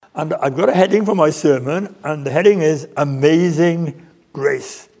And I've got a heading for my sermon, and the heading is Amazing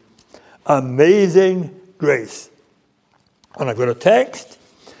Grace. Amazing Grace. And I've got a text,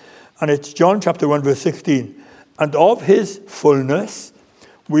 and it's John chapter 1, verse 16. And of his fullness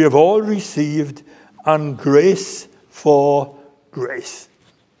we have all received, and grace for grace.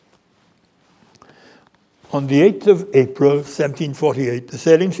 On the 8th of April, 1748, the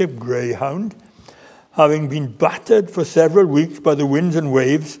sailing ship Greyhound, having been battered for several weeks by the winds and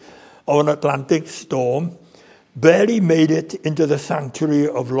waves of an Atlantic storm, barely made it into the sanctuary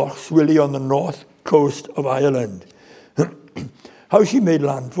of Loch Swilly on the north coast of Ireland. How she made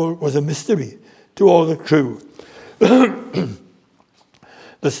landfall was a mystery to all the crew.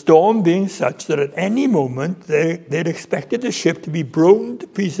 The storm being such that at any moment they'd expected the ship to be blown to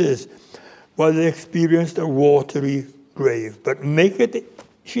pieces while they experienced a watery grave. But make it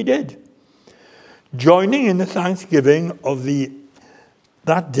she did. Joining in the thanksgiving of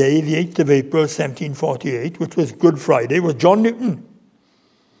that day, the 8th of April, 1748, which was Good Friday, was John Newton.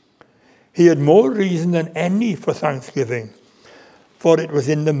 He had more reason than any for thanksgiving, for it was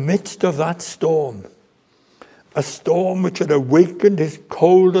in the midst of that storm, a storm which had awakened his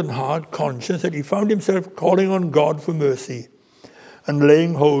cold and hard conscience, that he found himself calling on God for mercy and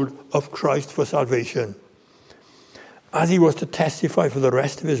laying hold of Christ for salvation, as he was to testify for the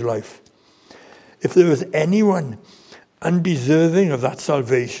rest of his life. If there was anyone undeserving of that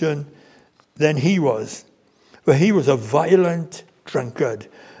salvation, then he was. For he was a violent drunkard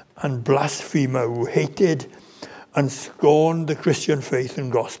and blasphemer who hated and scorned the Christian faith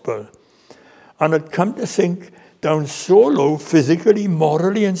and gospel, and had come to sink down so low physically,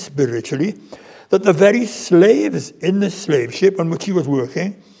 morally, and spiritually that the very slaves in the slave ship on which he was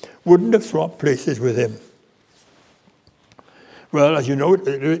working wouldn't have swapped places with him. Well, as you know,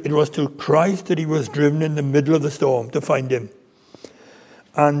 it was to Christ that he was driven in the middle of the storm to find him.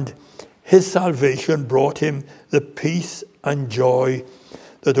 And his salvation brought him the peace and joy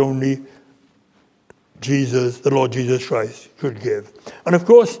that only Jesus, the Lord Jesus Christ, could give. And of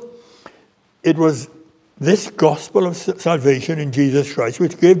course, it was this gospel of salvation in Jesus Christ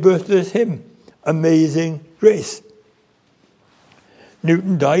which gave birth to this hymn, Amazing Grace.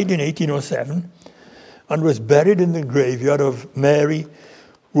 Newton died in 1807 and was buried in the graveyard of Mary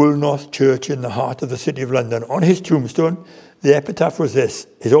Woolnoth Church in the heart of the city of London. On his tombstone, the epitaph was this,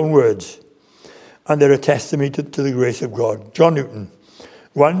 his own words, and they're a testimony to the grace of God. John Newton,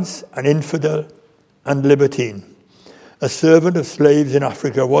 once an infidel and libertine, a servant of slaves in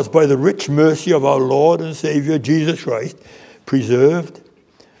Africa, was by the rich mercy of our Lord and Saviour Jesus Christ preserved,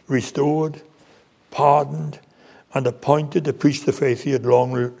 restored, pardoned, and appointed to preach the faith he had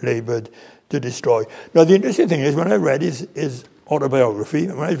long laboured to destroy. Now, the interesting thing is, when I read his autobiography,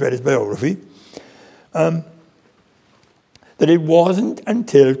 that it wasn't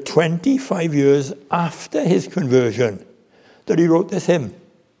until 25 years after his conversion that he wrote this hymn.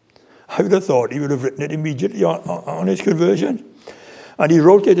 I would have thought he would have written it immediately on his conversion. And he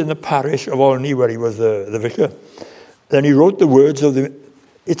wrote it in the parish of Olney, where he was the vicar. Then he wrote the words of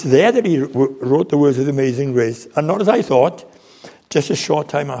it's there that he wrote the words of the Amazing Grace. And not as I thought, just a short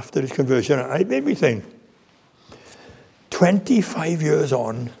time after his conversion. And it made me think, 25 years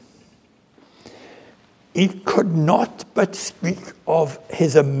on, he could not but speak of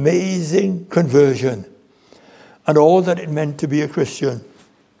his amazing conversion and all that it meant to be a Christian.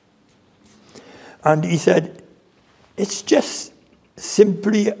 And he said, it's just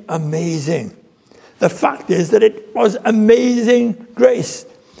simply amazing. The fact is that it was amazing grace.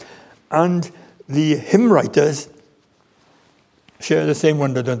 And the hymn writers share the same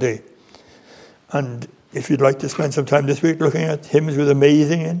wonder, don't they? And if you'd like to spend some time this week looking at hymns with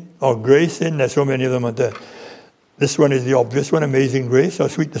amazing in, or grace in, there's so many of them out there. This one is the obvious one, Amazing Grace, how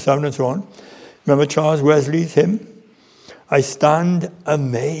sweet the sound and so on. Remember Charles Wesley's hymn? I stand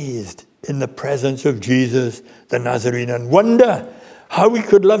amazed in the presence of Jesus the Nazarene and wonder how he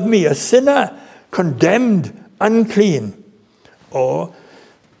could love me, a sinner, condemned, unclean. Or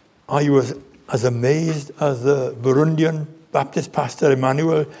are you as amazed as the Burundian Baptist pastor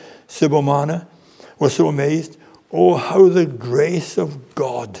Emmanuel Sibomana was so amazed? Oh, how the grace of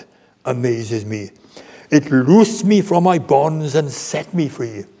God amazes me. It loosed me from my bonds and set me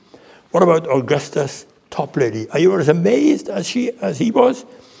free. What about Augustus Toplady? Are you as amazed as he was?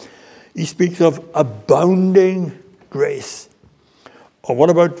 He speaks of abounding grace. Or what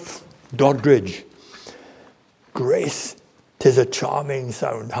about Doddridge? Grace, 'tis a charming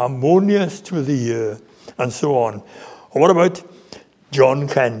sound, harmonious to the ear, and so on. Or what about John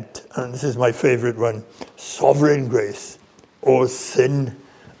Kent? And this is my favorite one. Sovereign grace, or sin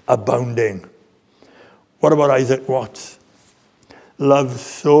abounding. What about Isaac Watts? love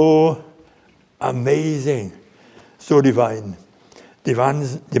so amazing, so divine,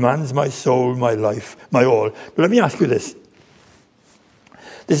 demands my soul, my life, my all. But let me ask you this.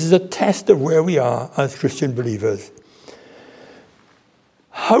 This is a test of where we are as Christian believers.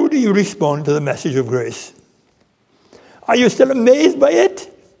 How do you respond to the message of grace? Are you still amazed by it?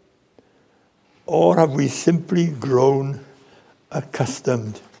 Or have we simply grown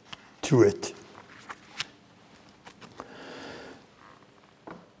accustomed to it?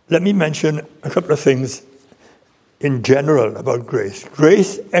 Let me mention a couple of things in general about grace.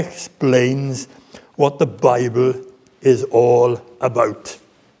 Grace explains what the Bible is all about.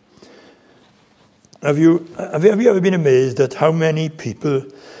 Have you ever been amazed at how many people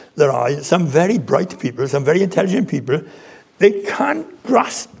there are, some very bright people, some very intelligent people, they can't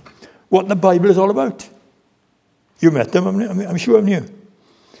grasp what the Bible is all about? You met them, I'm sure, haven't you?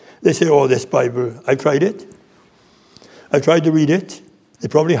 They say, oh, this Bible, I've tried it. I've tried to read it. They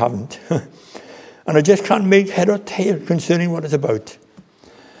probably haven't. And I just can't make head or tail concerning what it's about.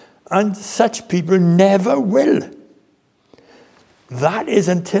 And such people never will. That is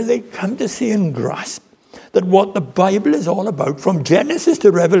until they come to see and grasp that what the Bible is all about, from Genesis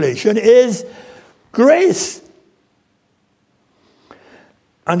to Revelation, is grace.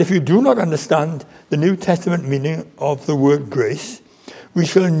 And if you do not understand the New Testament meaning of the word grace, we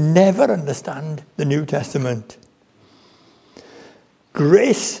shall never understand the New Testament.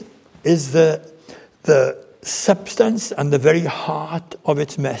 Grace is the substance and the very heart of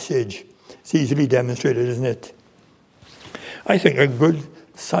its message. It's easily demonstrated, isn't it? I think a good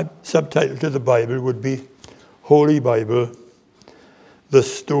subtitle to the Bible would be Holy Bible, the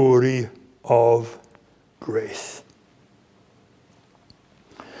Story of Grace.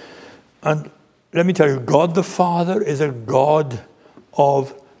 And let me tell you, God the Father is a God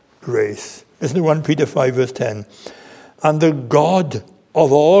of grace. Listen to 1 Peter 5 verse 10. And the God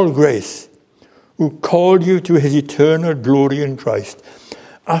of all grace, who called you to his eternal glory in Christ,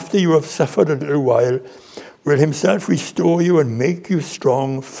 after you have suffered a little while, will himself restore you and make you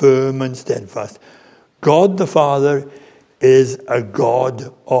strong, firm, and steadfast. God the Father is a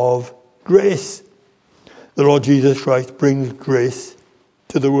God of grace. The Lord Jesus Christ brings grace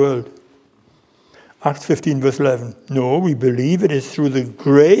to the world. Acts 15 verse 11. No, we believe it is through the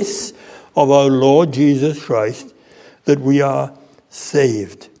grace of our Lord Jesus Christ that we are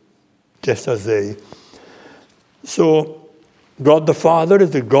saved, just as they. So, God the Father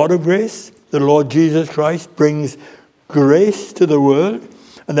is the God of grace. The Lord Jesus Christ brings grace to the world.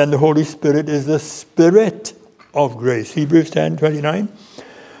 And then the Holy Spirit is the Spirit of grace. Hebrews 10:29.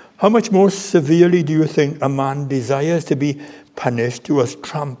 How much more severely do you think a man desires to be punished who has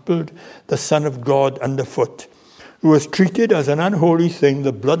trampled the Son of God underfoot, who has treated as an unholy thing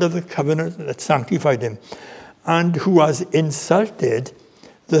the blood of the covenant that sanctified him, and who has insulted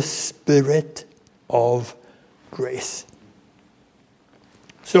the Spirit of grace?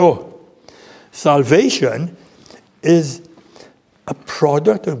 So, salvation is a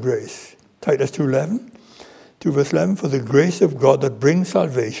product of grace. Titus 2 verse 11, for the grace of God that brings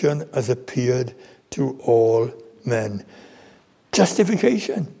salvation has appeared to all men.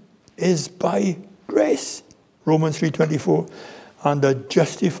 Justification is by grace. Romans 3:24, and are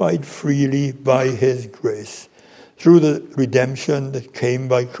justified freely by his grace, through the redemption that came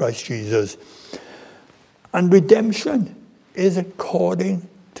by Christ Jesus. And redemption is according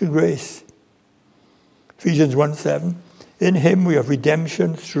to grace. Ephesians 1:7, in him we have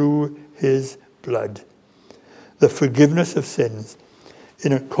redemption through his blood, the forgiveness of sins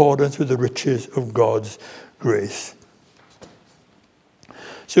in accordance with the riches of God's grace.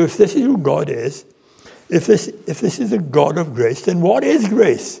 So if this is who God is, if this is a God of grace, then what is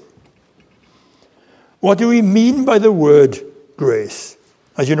grace? What do we mean by the word grace?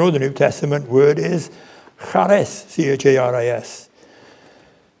 As you know, the New Testament word is charis, C-H-A-R-I-S.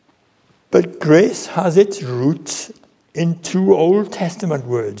 But grace has its roots in two Old Testament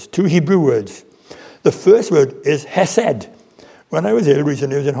words, two Hebrew words. The first word is hesed. When I was ill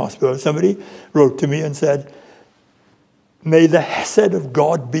recently, I was in hospital, somebody wrote to me and said, may the hesed of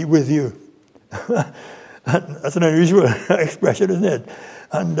God be with you. That's an unusual expression, isn't it?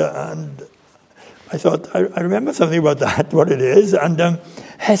 And I thought, I remember something about that, what it is. And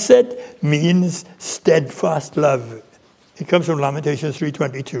hesed means steadfast love. It comes from Lamentations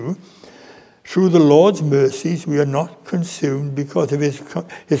 3:22. Through the Lord's mercies we are not consumed, because of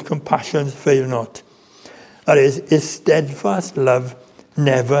his compassions fail not. That is, his steadfast love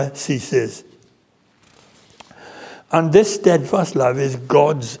never ceases. And this steadfast love is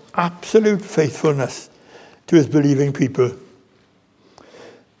God's absolute faithfulness to his believing people.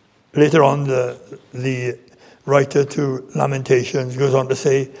 Later on, the writer to Lamentations goes on to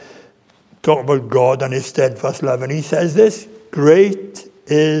say, talk about God and his steadfast love. And he says this, great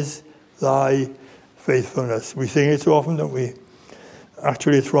is thy faithfulness. We sing it so often, don't we?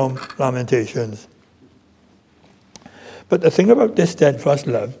 Actually, it's from Lamentations. But the thing about this steadfast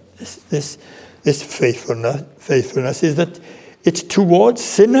love, this faithfulness is that it's towards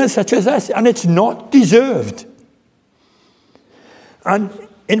sinners such as us, and it's not deserved. And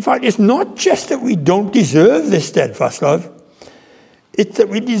in fact, it's not just that we don't deserve this steadfast love, it's that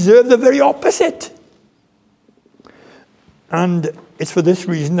we deserve the very opposite. And it's for this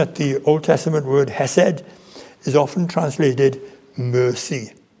reason that the Old Testament word hesed is often translated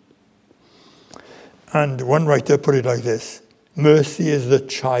mercy. And one writer put it like this, mercy is the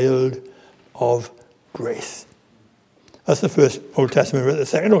child of grace. That's the first Old Testament word. The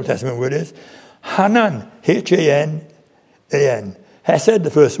second Old Testament word is Hanan, Hanan. Hesed, the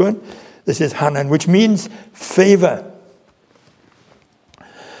first one. This is Hanan, which means favor.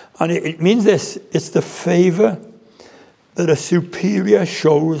 And it means this. It's the favor that a superior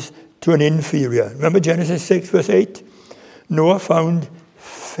shows to an inferior. Remember Genesis 6, verse 8? Noah found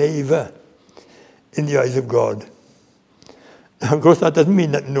favor in the eyes of God. Now, of course, that doesn't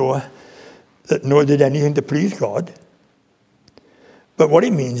mean that Noah did anything to please God. But what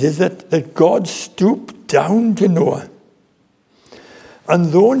it means is that God stooped down to Noah. And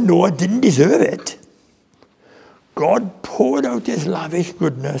though Noah didn't deserve it, God poured out his lavish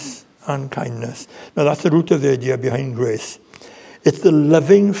goodness and kindness. Now that's the root of the idea behind grace. It's the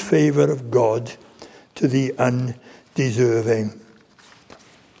loving favor of God to the undeserving.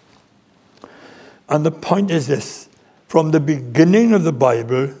 And the point is this. From the beginning of the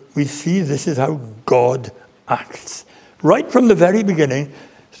Bible, we see this is how God acts. Right from the very beginning,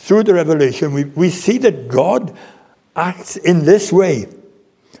 through the Revelation, we see that God acts in this way,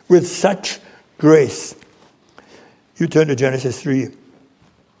 with such grace. You turn to Genesis 3.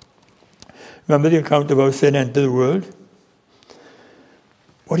 Remember the account of how sin entered the world?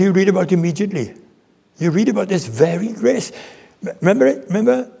 What do you read about immediately? You read about this very grace. Remember it?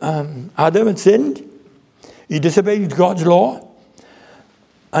 Remember Adam had sinned? He disobeyed God's law.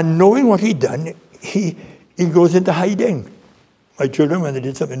 And knowing what he'd done, he goes into hiding. My children, when they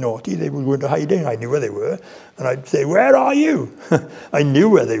did something naughty, they would go into hiding. I knew where they were. And I'd say, where are you? I knew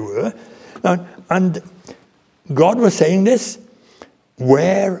where they were. And God was saying this,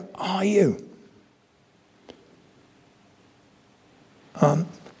 where are you?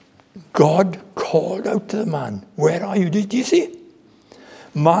 God called out to the man, where are you? Do you see?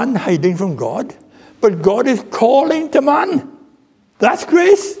 Man hiding from God, but God is calling to man. That's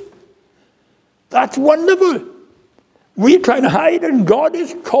grace. That's wonderful. We're trying to hide and God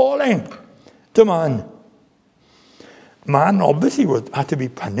is calling to man. Man obviously had to be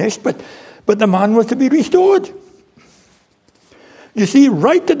punished, but the man was to be restored. You see,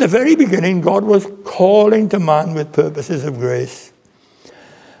 right at the very beginning, God was calling to man with purposes of grace.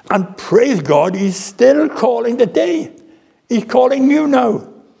 And praise God, he's still calling today. He's calling you now.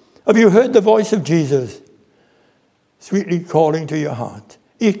 Have you heard the voice of Jesus? Sweetly calling to your heart.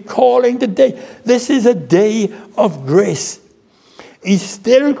 He's calling today. This is a day of grace. He's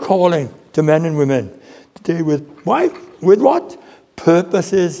still calling to men and women today with why? With what?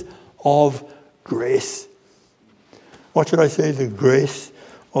 Purposes of grace. What should I say? The grace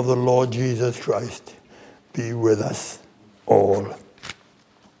of the Lord Jesus Christ be with us all.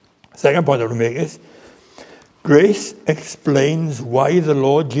 Second point I want to make is, grace explains why the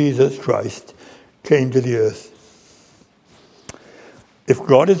Lord Jesus Christ came to the earth. If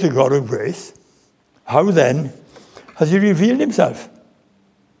God is the God of grace, how then has he revealed himself?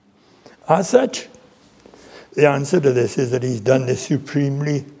 As such, the answer to this is that he's done this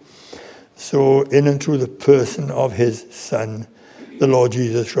supremely, so in and through the person of his Son, the Lord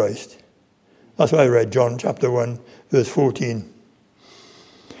Jesus Christ. That's why I read John chapter 1, verse 14.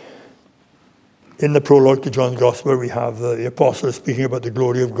 In the prologue to John's Gospel, we have the apostle speaking about the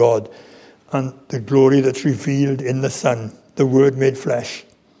glory of God and the glory that's revealed in the Son, the Word made flesh.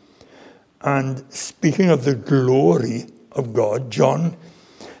 And speaking of the glory of God, John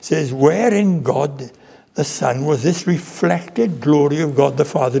says, wherein God the Son was this reflected glory of God the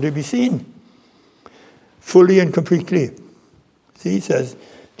Father to be seen, fully and completely. See, he says,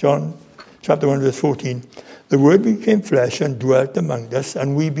 John chapter 1, verse 14, the Word became flesh and dwelt among us,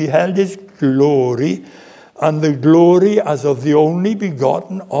 and we beheld his glory, and the glory as of the only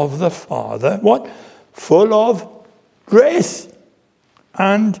begotten of the Father. What? Full of grace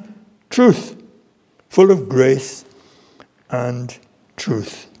and truth. Full of grace and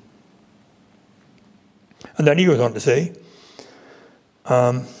truth. And then he goes on to say,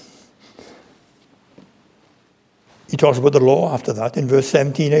 he talks about the law after that in verse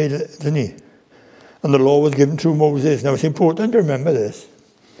 17a, doesn't he? And the law was given through Moses. Now, it's important to remember this.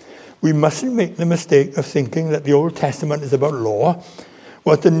 We mustn't make the mistake of thinking that the Old Testament is about law,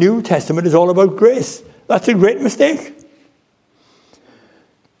 what the New Testament is all about grace. That's a great mistake.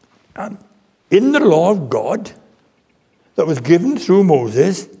 And in the law of God that was given through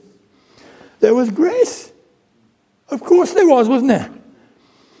Moses, there was grace. Of course there was, wasn't there?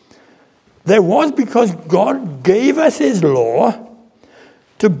 There was, because God gave us his law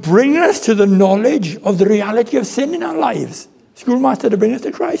to bring us to the knowledge of the reality of sin in our lives. Schoolmaster, to bring us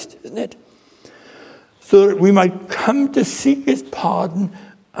to Christ, isn't it? So that we might come to seek his pardon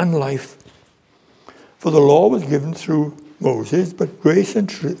and life. For the law was given through Moses, but grace and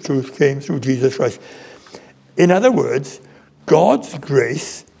truth came through Jesus Christ. In other words, God's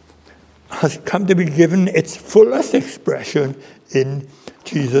grace has come to be given its fullest expression in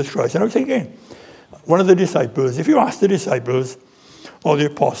Jesus Christ. And I was thinking, one of the disciples, if you ask the disciples or the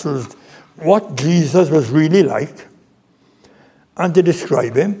apostles what Jesus was really like, and to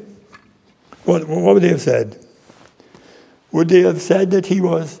describe him, what would they have said? Would they have said that he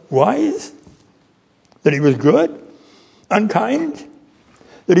was wise? That he was good and kind?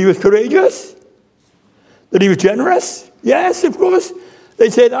 That he was courageous? That he was generous? Yes, of course.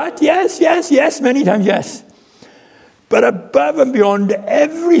 They'd say that. Yes, many times yes. But above and beyond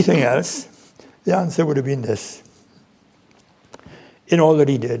everything else, the answer would have been this. In all that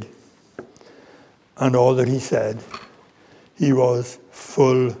he did and all that he said, he was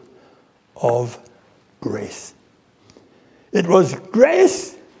full of grace. It was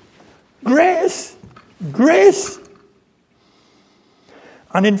grace, grace, grace.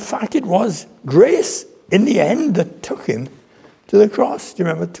 And in fact, it was grace in the end that took him to the cross. Do you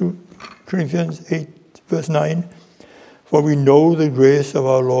remember 2 Corinthians 8, verse 9? For we know the grace of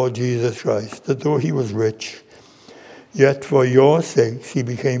our Lord Jesus Christ, that though he was rich, yet for your sakes he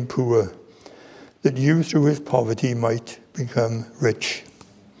became poor, that you through his poverty might become rich.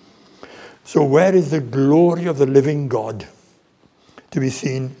 So where is the glory of the living God to be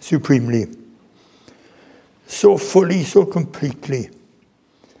seen supremely? So fully, so completely.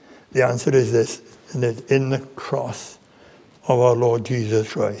 The answer is this, isn't it? In the cross of our Lord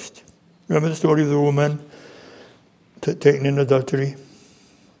Jesus Christ. Remember the story of the woman taken in adultery?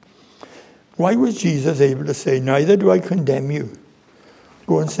 Why was Jesus able to say, neither do I condemn you,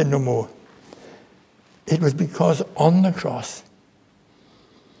 go and sin no more? It was because on the cross,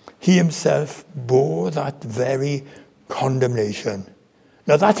 he himself bore that very condemnation.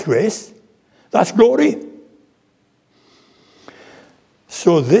 Now that's grace. That's glory.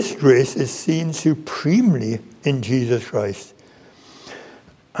 So this grace is seen supremely in Jesus Christ.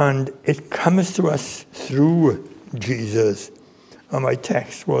 And it comes to us through Jesus. And my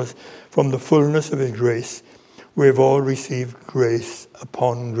text was, from the fullness of his grace, we have all received grace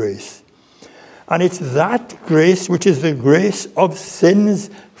upon grace. And it's that grace which is the grace of sins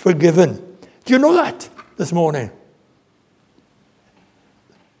forgiven. Do you know that this morning?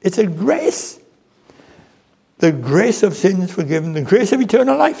 It's a grace. The grace of sins forgiven, the grace of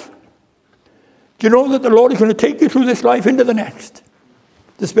eternal life. Do you know that the Lord is going to take you through this life into the next,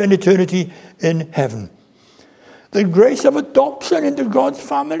 to spend eternity in heaven? The grace of adoption into God's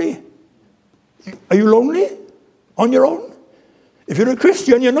family. Are you lonely? On your own? If you're a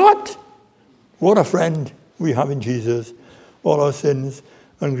Christian, you're not. What a friend we have in Jesus. All our sins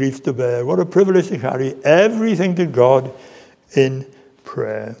and griefs to bear. What a privilege to carry everything to God in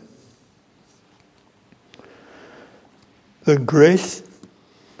prayer. The grace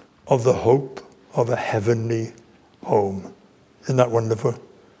of the hope of a heavenly home. Isn't that wonderful?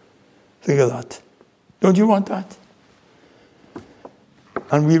 Think of that. Don't you want that?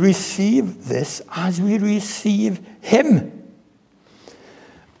 And we receive this as we receive him.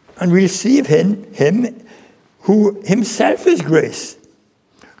 And we receive him who himself is grace.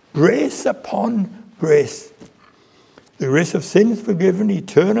 Grace upon grace. The grace of sins forgiven,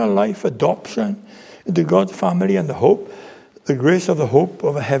 eternal life, adoption into God's family, and the grace of the hope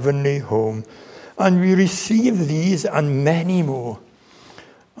of a heavenly home. And we receive these and many more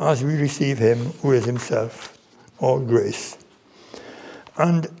as we receive him who is himself all grace.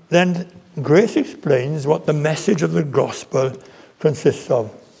 And then grace explains what the message of the gospel consists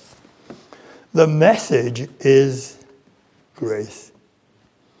of. The message is grace.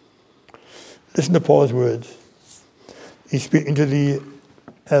 Listen to Paul's words. He's speaking to the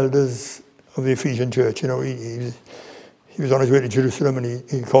elders of the Ephesian church. You know, he was on his way to Jerusalem and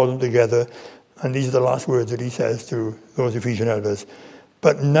he called them together. And these are the last words that he says to those Ephesian elders.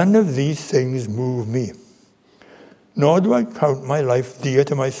 But none of these things move me. Nor do I count my life dear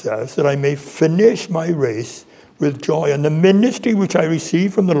to myself, that I may finish my race with joy. And the ministry which I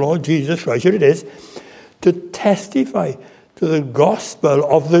received from the Lord Jesus Christ, here it is, to testify to the gospel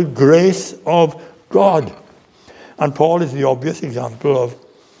of the grace of God. And Paul is the obvious example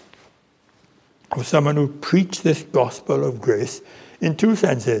of someone who preached this gospel of grace in two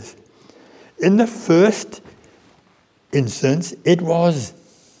senses. In the first instance, it was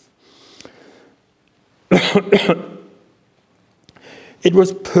it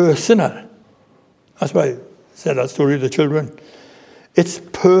was personal. That's why I said that story to the children. It's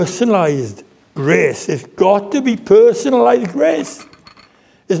personalized grace. It's got to be personalized grace.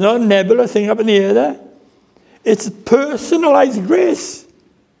 It's not a nebulous thing up in the air there. It's personalized grace.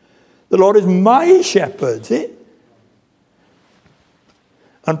 The Lord is my shepherd, see?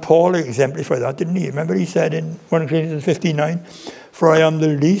 And Paul exemplified that, didn't he? Remember he said in 1 Corinthians 15:9, "For I am the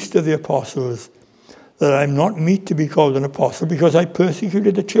least of the apostles, that I am not meet to be called an apostle, because I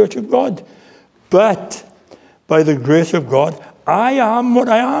persecuted the church of God. But by the grace of God, I am what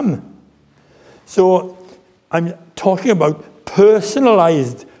I am." So I'm talking about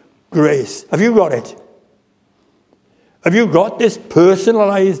personalized grace. Have you got it? Have you got this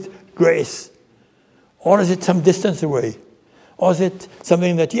personalized grace? Or is it some distance away? Or is it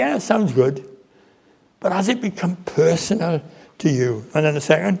something that, yeah, sounds good, but has it become personal to you? And then the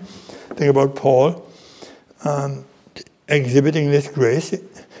second thing about Paul exhibiting this grace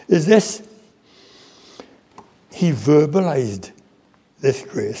is this. He verbalized this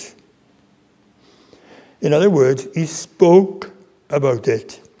grace. In other words, he spoke about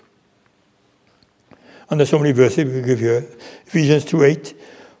it. And there's so many verses we could give here. Ephesians 2:8,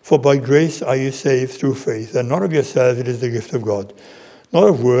 "For by grace are you saved through faith, and not of yourselves, it is the gift of God, not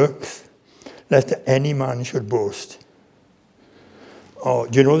of works, lest any man should boast." Oh,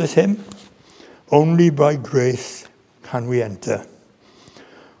 do you know this hymn? Only by grace can we enter.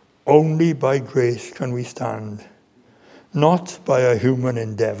 Only by grace can we stand. Not by a human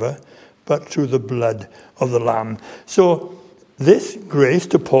endeavor, but through the blood of the Lamb. So this grace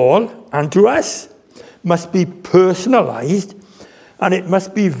to Paul and to us must be personalized, and it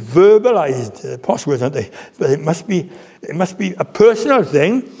must be verbalized. Posh words, aren't they? But it must be a personal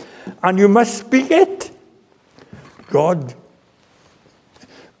thing, and you must speak it. God,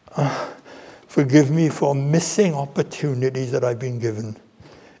 forgive me for missing opportunities that I've been given.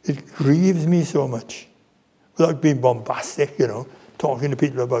 It grieves me so much. Without being bombastic, talking to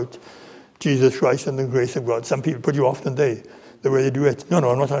people about Jesus Christ and the grace of God. Some people put you off, don't they? The way they do it. No,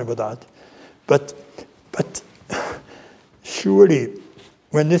 I'm not talking about that. But surely,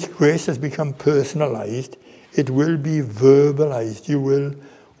 when this grace has become personalized, it will be verbalized. You will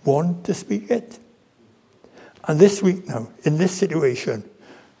want to speak it. And this week now, in this situation,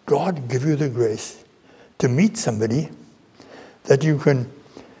 God give you the grace to meet somebody that you can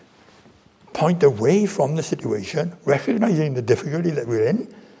point away from the situation, recognizing the difficulty that we're in,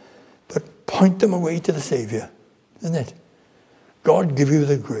 but point them away to the Savior, isn't it? God give you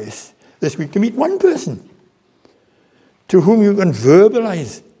the grace this week to meet one person to whom you can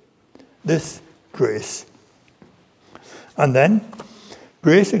verbalize this grace. And then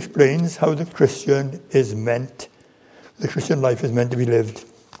grace explains how the Christian life is meant to be lived.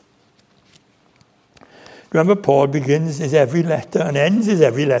 Remember, Paul begins his every letter and ends his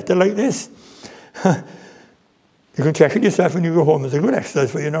every letter like this. You can check it yourself when you go home. It's a good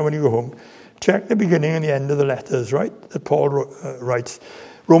exercise for you now when you go home. Check the beginning and the end of the letters, right? That Paul writes.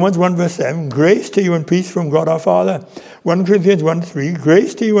 Romans 1 verse 7, grace to you and peace from God our Father. 1 Corinthians 1:3,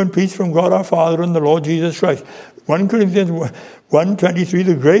 grace to you and peace from God our Father and the Lord Jesus Christ. 1 Corinthians 1:23,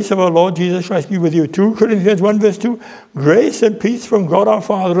 the grace of our Lord Jesus Christ be with you. 2 Corinthians 1 verse 2, grace and peace from God our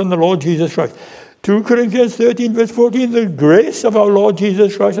Father and the Lord Jesus Christ. 2 Corinthians 13 verse 14, the grace of our Lord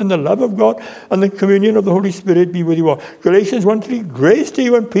Jesus Christ and the love of God and the communion of the Holy Spirit be with you all. Galatians 1:3, grace to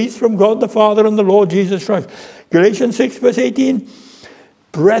you and peace from God the Father and the Lord Jesus Christ. Galatians 6 verse 18,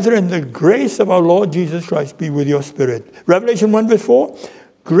 brethren, the grace of our Lord Jesus Christ be with your spirit. Revelation 1 verse 4,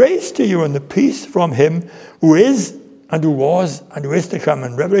 grace to you and the peace from him who is and who was and who is to come.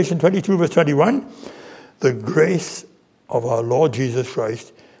 And Revelation 22 verse 21, the grace of our Lord Jesus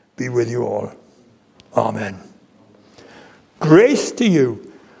Christ be with you all. Amen. Grace to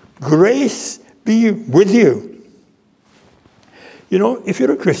you. Grace be with you. You know, if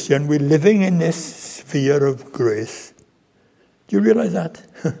you're a Christian, we're living in this sphere of grace. Do you realize that?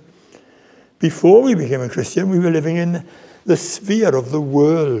 Before we became a Christian, we were living in the sphere of the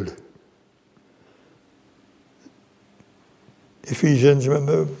world. Ephesians,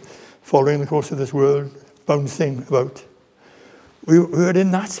 remember, following the course of this world, bouncing about. We were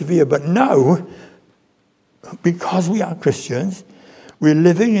in that sphere, but now, because we are Christians, we're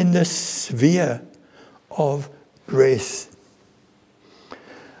living in the sphere of grace.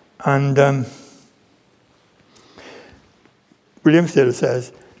 And William Still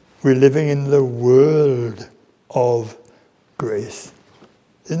says, we're living in the world of grace.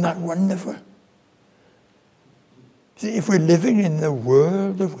 Isn't that wonderful? See, if we're living in the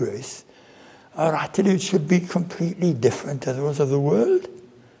world of grace, our attitude should be completely different to those of the world.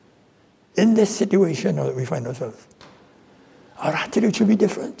 In this situation that we find ourselves, our attitude should be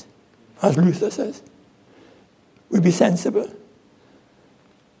different, as Luther says. We'll be sensible.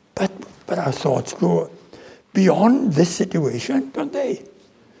 But our thoughts go beyond this situation, don't they?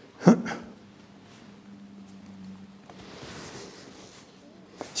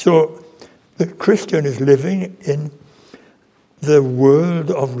 So the Christian is living in the world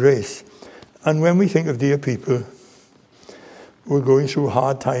of grace. And when we think of dear people who are going through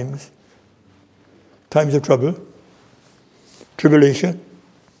hard times, times of trouble, tribulation,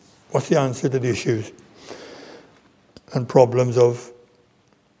 what's the answer to the issues and problems of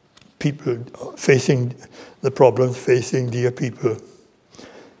people facing the problems facing dear people?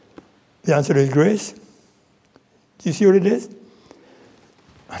 The answer is grace. Do you see what it is?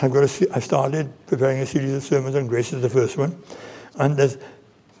 And I've started preparing a series of sermons on grace. This is the first one. And there's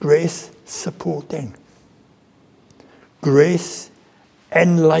grace supporting, grace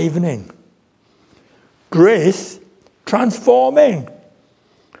enlivening, grace transforming,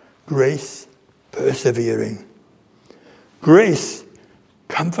 grace persevering, grace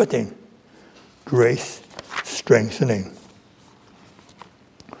comforting, grace strengthening.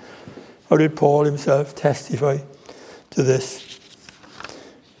 How did Paul himself testify to this?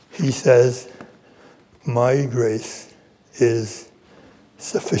 He says, my grace is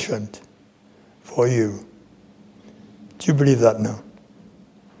sufficient for you. Do you believe that now?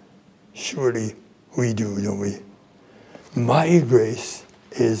 Surely we do, don't we? My grace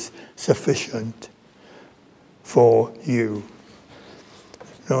is sufficient for you.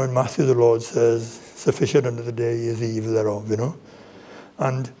 Now in Matthew the Lord says, sufficient unto the day is the evil thereof, you know.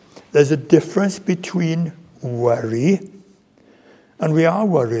 And there's a difference between worry, and we are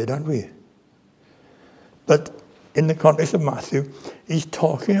worried, aren't we? But in the context of Matthew, he's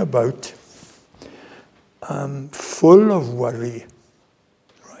talking about full of worry,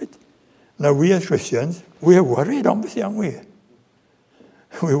 right? Now we as Christians, we are worried, obviously, aren't we?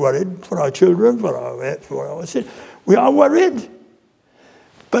 We're worried for our children, for our sin. We are worried.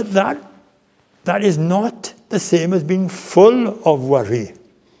 But that is not the same as being full of worry.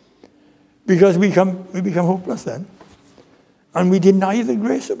 Because we become hopeless then. And we deny the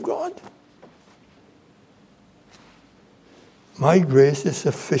grace of God. My grace is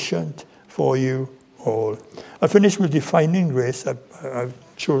sufficient for you all. I finished with defining grace. I've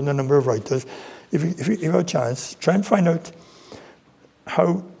chosen a number of writers. If you have a chance, try and find out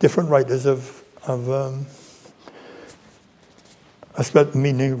how different writers have spelled the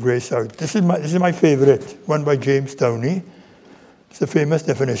meaning of grace out. This is my favourite, one by James Downey. It's a famous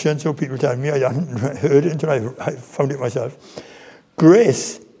definition, so people tell me I hadn't heard it until I found it myself.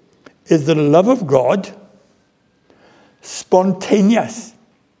 Grace is the love of God, spontaneous,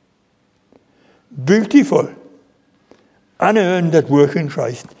 beautiful, unearned at work in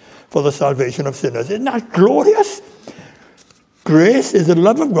Christ for the salvation of sinners. Isn't that glorious? Grace is the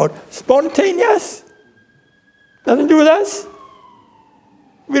love of God, spontaneous. Nothing to do with us.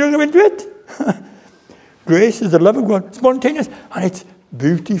 We don't go into it. Grace is the love of God, spontaneous, and it's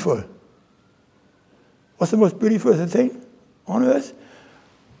beautiful. What's the most beautiful thing on earth?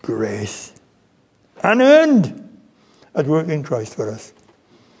 Grace. Unearned at work in Christ for us.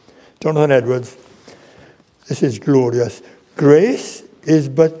 Jonathan Edwards, this is glorious. Grace is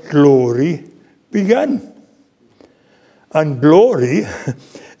but glory begun. And glory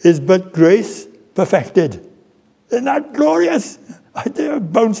is but grace perfected. Isn't that glorious? I was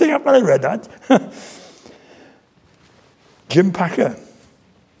bouncing up when I read that. Jim Packer,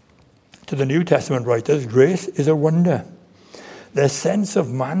 to the New Testament writers, grace is a wonder. Their sense of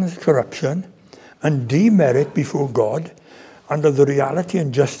man's corruption and demerit before God under the reality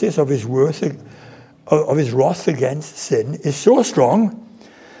and justice of his wrath against sin is so strong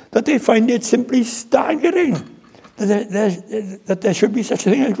that they find it simply staggering that there should be such a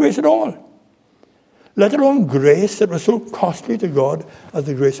thing as grace at all. Let alone grace that was so costly to God as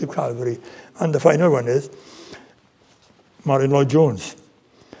the grace of Calvary. And the final one is Martin Lloyd-Jones.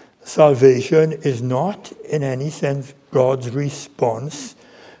 Salvation is not, in any sense, God's response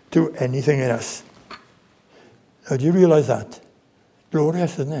to anything in us. Now, do you realize that?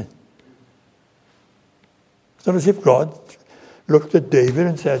 Glorious, isn't it? It's not as if God looked at David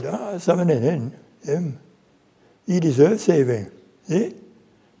and said, something in him. He deserves saving. See?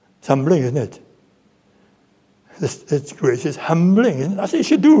 It's humbling, isn't it? This grace is humbling, isn't it? That's what it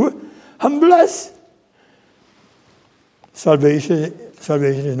should do. Humble us. Salvation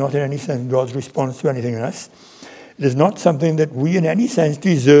is not in any sense God's response to anything in us. It is not something that we in any sense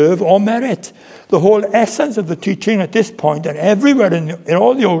deserve or merit. The whole essence of the teaching at this point and everywhere in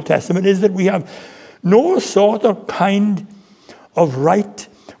all the Old Testament is that we have no sort of kind of right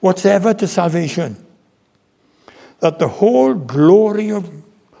whatsoever to salvation. That the whole glory of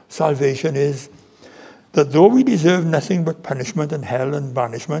salvation is that though we deserve nothing but punishment and hell and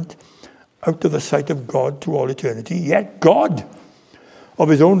banishment out of the sight of God to all eternity, yet God, of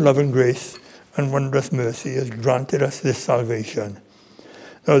his own love and grace and wondrous mercy, has granted us this salvation.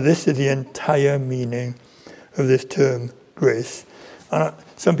 Now, this is the entire meaning of this term, grace. And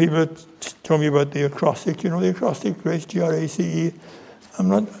some people told me about the acrostic. You know the acrostic, grace, G-R-A-C-E? I'm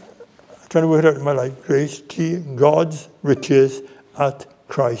not trying to work it out in my life. Grace, G, God's riches at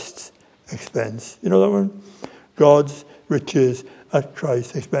Christ's expense. You know that one? God's riches at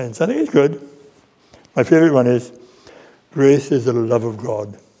Christ's expense. I think it's good. My favorite one is, grace is the love of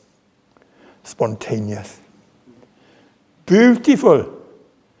God. Spontaneous. Beautiful.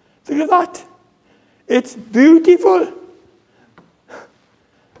 Think of that. It's beautiful.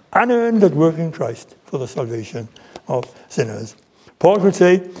 Unearned at work in Christ for the salvation of sinners. Paul could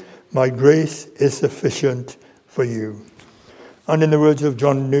say, my grace is sufficient for you. And in the words of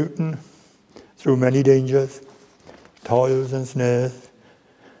John Newton, through many dangers, toils and snares,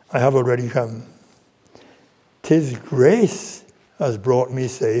 I have already come. 'Tis grace has brought me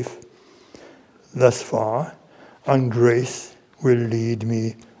safe thus far, and grace will lead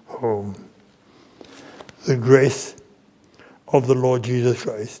me home. The grace of the Lord Jesus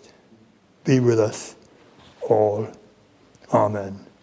Christ be with us all. Amen.